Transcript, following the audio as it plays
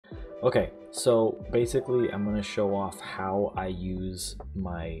Okay, so basically I'm going to show off how I use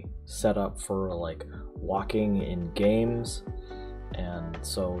my setup for like walking in games. And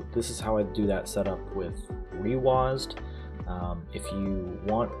so this is how I do that setup with reWASD. If you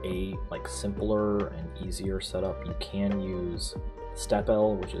want a like simpler and easier setup, you can use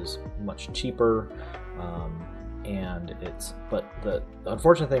Stepl, which is much cheaper. But the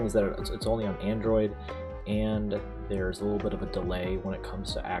unfortunate thing is that it's only on Android, and there's a little bit of a delay when it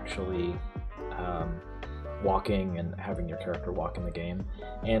comes to actually walking and having your character walk in the game,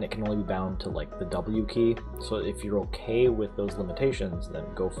 and it can only be bound to like the W key. So if you're okay with those limitations, then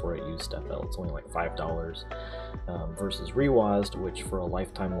go for it, use Stepl. It's only like $5 versus reWASD, which for a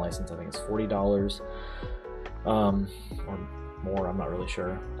lifetime license I think is $40 or more, I'm not really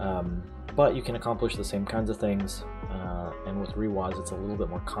sure. But you can accomplish the same kinds of things, and with reWASD it's a little bit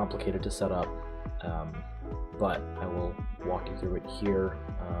more complicated to set up, but I will walk you through it here.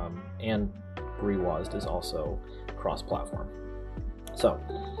 And reWASD is also cross-platform. So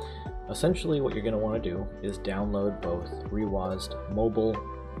essentially what you're going to want to do is download both reWASD mobile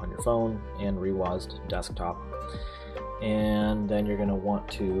on your phone and reWASD desktop, and then you're going to want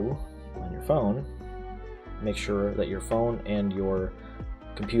to, on your phone, make sure that your phone and your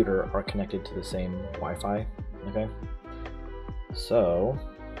computer are connected to the same Wi-Fi. Okay, so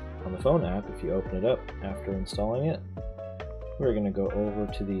on the phone app, if you open it up after installing it, we're going to go over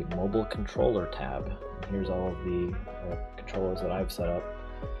to the mobile controller tab. Here's all of the controllers that I've set up,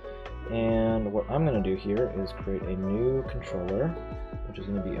 and what I'm going to do here is create a new controller, which is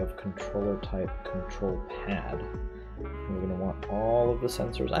going to be of controller type control pad. We're going to want all of the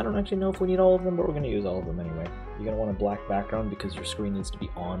sensors. I don't actually know if we need all of them, but we're going to use all of them anyway. You're going to want a black background because your screen needs to be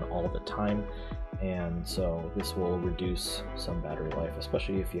on all the time, and so this will reduce some battery life,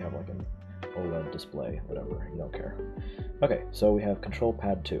 especially if you have like an OLED display, whatever, you don't care. Okay, so we have control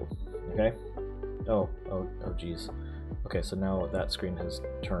pad 2. Okay. Oh geez. Okay, so now that screen has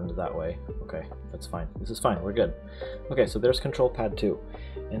turned that way. Okay, that's fine. This is fine. We're good. Okay, so there's control pad 2.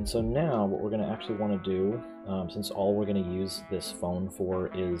 And so now what we're going to actually want to do, since all we're going to use this phone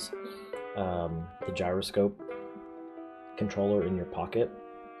for is the gyroscope controller in your pocket,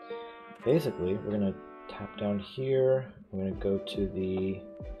 basically we're going to tap down here. We're going to go to the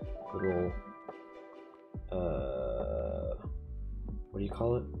little, what do you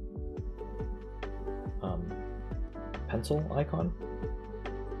call it? Pencil icon,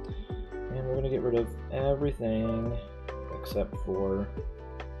 and we're going to get rid of everything except for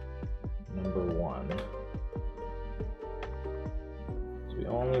number 1. So we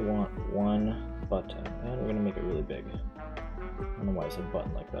only want one button, and we're going to make it really big. I don't know why I said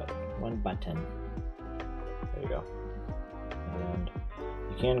button like that. One button. There you go. And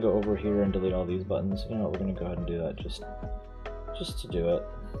you can go over here and delete all these buttons. You know what, we're going to go ahead and do that just to do it.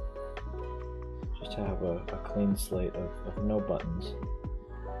 Just to have a clean slate of no buttons.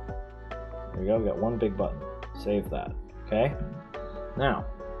 There we go, we got one big button. Save that. Okay? Now,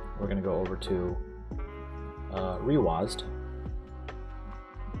 we're going to go over to reWASD.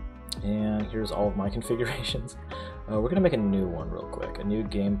 And here's all of my configurations. We're going to make a new one real quick. A new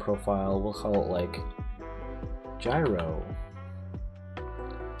game profile. We'll call it like gyro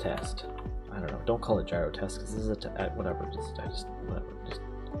test. I don't know. Don't call it gyro test because this is whatever. Whatever. Just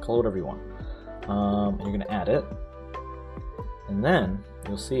call it whatever you want. And you're going to add it, and then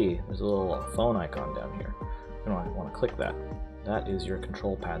you'll see there's a little phone icon down here. You're going to want to click that. That is your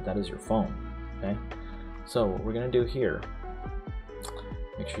control pad. That is your phone. Okay. So what we're going to do here,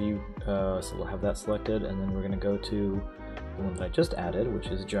 make sure you have that selected, and then we're going to go to the one that I just added, which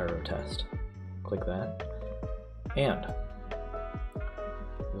is gyro test. Click that, and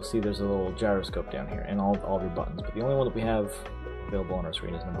you'll see there's a little gyroscope down here and all of your buttons, but the only one that we have available on our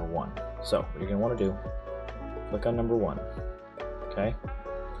screen is number 1. So what you're going to want to do, click on number 1, okay?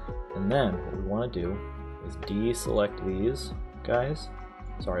 And then what we want to do is deselect these guys.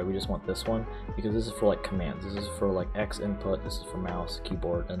 Sorry, we just want this one because this is for like commands. This is for like X input, this is for mouse,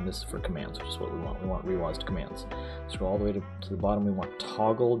 keyboard, and this is for commands, which is what we want. We want reWASD commands. Scroll all the way to the bottom, we want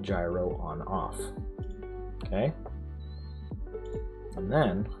toggle gyro on off, okay? And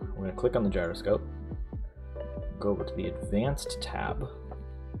then we're going to click on the gyroscope, go over to the advanced tab,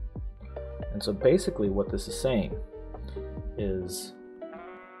 and so basically what this is saying is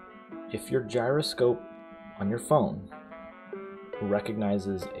if your gyroscope on your phone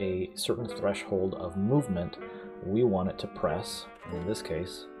recognizes a certain threshold of movement, we want it to press, and in this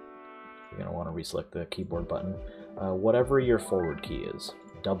case you're going to want to reselect the keyboard button, whatever your forward key is,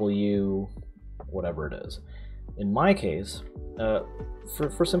 W, whatever it is. In my case,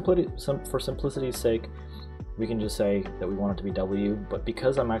 for simplicity's sake, we can just say that we want it to be W, but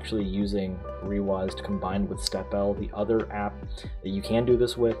because I'm actually using reWASD combined with Stepl, the other app that you can do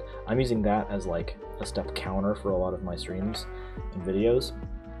this with, I'm using that as like a step counter for a lot of my streams and videos.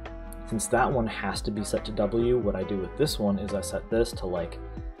 Since that one has to be set to W, what I do with this one is I set this to like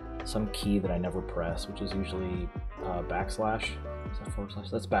some key that I never press, which is usually backslash. Is that forward slash?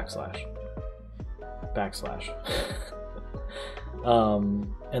 That's backslash. Backslash.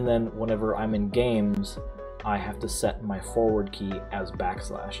 And then whenever I'm in games, I have to set my forward key as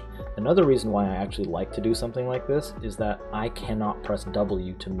backslash. Another reason why I actually like to do something like this is that I cannot press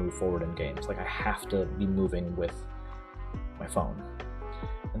W to move forward in games. Like I have to be moving with my phone.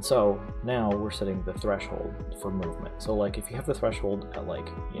 And so now we're setting the threshold for movement. So like if you have the threshold at like,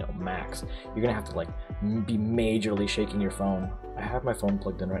 you know, max, you're gonna have to like be majorly shaking your phone. I have my phone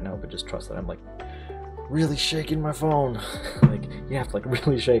plugged in right now, but just trust that I'm like really shaking my phone. Like you have to like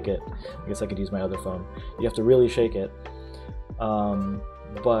really shake it. I guess I could use my other phone. You have to really shake it.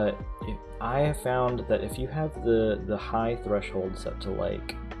 But I have found that if you have the high threshold set to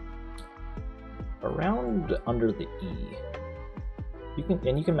like around under the E, you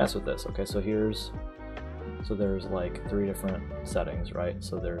can mess with this. Okay, so there's like 3 different settings, right?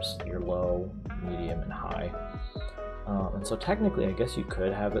 So there's your low, medium, and high. And so technically, I guess you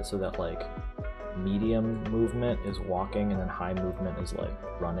could have it so that like medium movement is walking and then high movement is like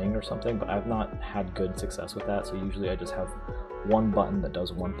running or something, but I've not had good success with that. So usually I just have one button that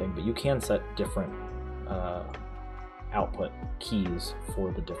does one thing, but you can set different output keys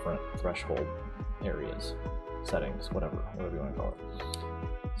for the different threshold areas, settings, whatever you want to call it.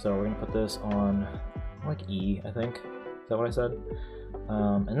 So we're going to put this on like E, I think. Is that what I said?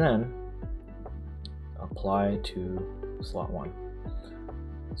 And then apply to slot 1.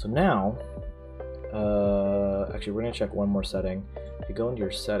 So now, actually we're going to check one more setting. If you go into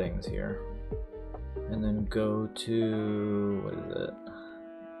your settings here, and then go to, what is it?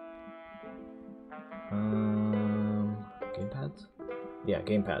 Gamepads? Yeah,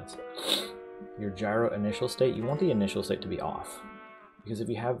 gamepads. Your gyro initial state, you want the initial state to be off. Because if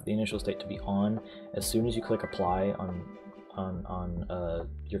you have the initial state to be on, as soon as you click apply on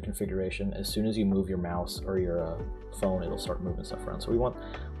your configuration, as soon as you move your mouse or your phone, it'll start moving stuff around. So we want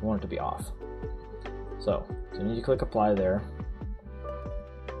it to be off. So as soon as you click apply there,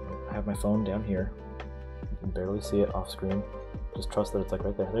 I have my phone down here. You can barely see it off screen. Just trust that it's like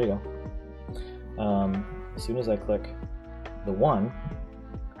right there. There you go. As soon as I click the 1,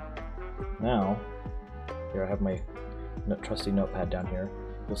 now here I have my trusty notepad down here.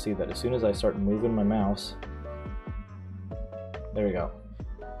 You'll see that as soon as I start moving my mouse, there we go.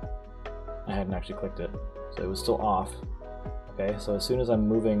 I hadn't actually clicked it, so it was still off. Okay, so as soon as I'm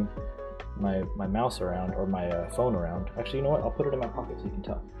moving my mouse around, or my phone around, actually, you know what? I'll put it in my pocket so you can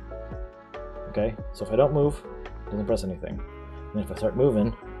tell. Okay, so if I don't move, it doesn't press anything. And if I start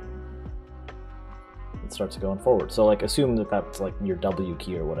moving, it starts going forward. So like assume that that's like your W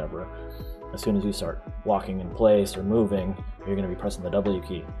key or whatever. As soon as you start walking in place or moving, you're going to be pressing the W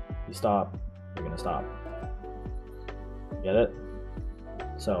key. If you stop, you're going to stop. Get it?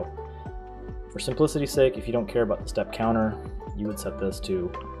 So for simplicity's sake, if you don't care about the step counter, you would set this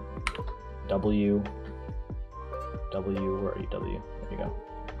to W, where are you, W? There you go.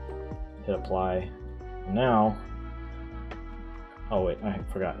 Hit apply. Now, oh wait, I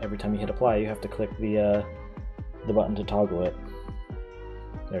forgot. Every time you hit apply, you have to click the button to toggle it.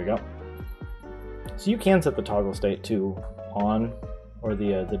 There you go. So you can set the toggle state to on, or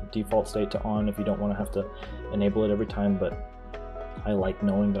the default state to on if you don't want to have to enable it every time, but I like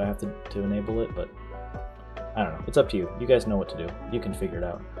knowing that I have to enable it, but I don't know. It's up to you. You guys know what to do. You can figure it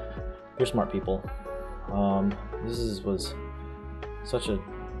out. You're smart people. This was such a...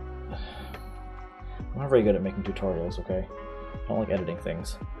 I'm not very good at making tutorials, okay? I don't like editing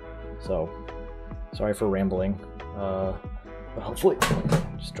things. So, sorry for rambling. But hopefully...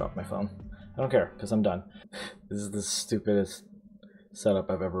 Just dropped my phone. I don't care, because I'm done. This is the stupidest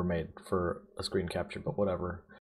setup I've ever made for a screen capture, but whatever.